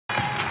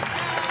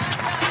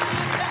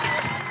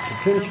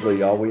potentially,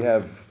 y'all, we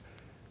have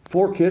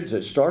 4 kids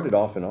that started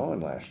off and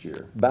on last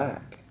year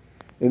back.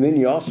 And then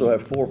you also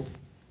have 4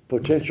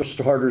 potential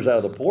starters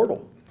out of the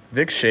portal.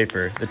 Vic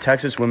Schaefer, the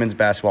Texas women's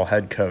basketball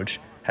head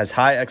coach, has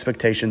high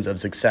expectations of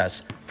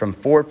success from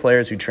 4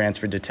 players who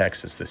transferred to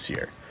Texas this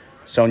year.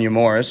 Sonia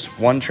Morris,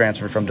 one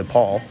transfer from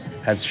DePaul,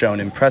 has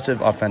shown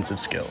impressive offensive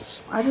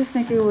skills. I just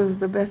think it was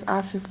the best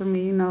option for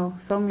me. You know,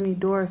 so many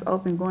doors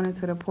open going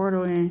into the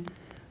portal, and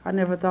I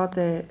never thought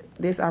that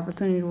this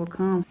opportunity would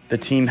come. The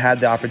team had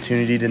the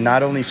opportunity to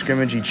not only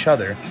scrimmage each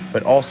other,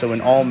 but also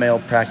an all-male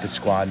practice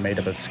squad made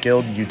up of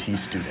skilled UT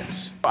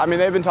students. I mean,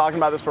 they've been talking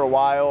about this for a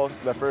while.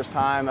 The first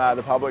time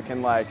the public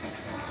can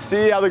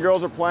see how the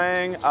girls are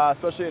playing,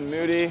 especially in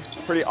Moody. It's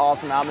a pretty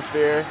awesome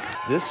atmosphere.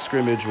 This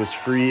scrimmage was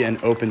free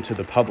and open to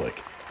the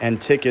public, and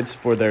tickets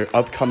for their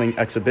upcoming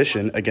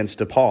exhibition against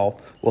DePaul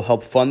will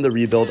help fund the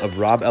rebuild of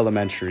Robb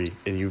Elementary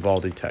in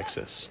Uvalde,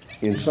 Texas.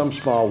 In some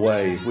small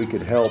way, if we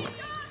could help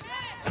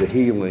the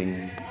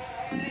healing,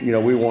 you know,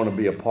 we want to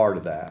be a part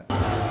of that.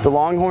 The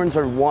Longhorns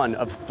are one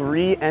of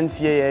 3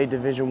 NCAA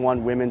Division I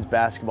women's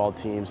basketball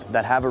teams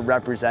that have a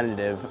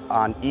representative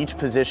on each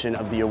position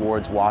of the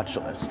awards watch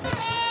list.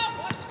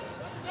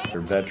 They're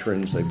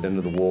veterans, they've been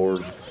to the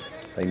wars,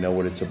 they know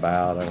what it's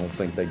about. I don't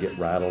think they get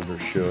rattled or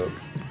shook.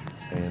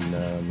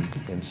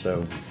 And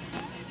so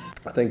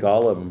I think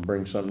all of them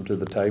bring something to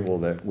the table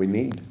that we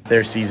need.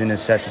 Their season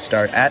is set to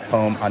start at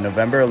home on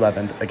November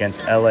 11th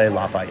against LA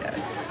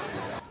Lafayette.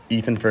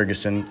 Ethan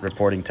Ferguson,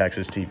 reporting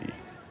Texas TV.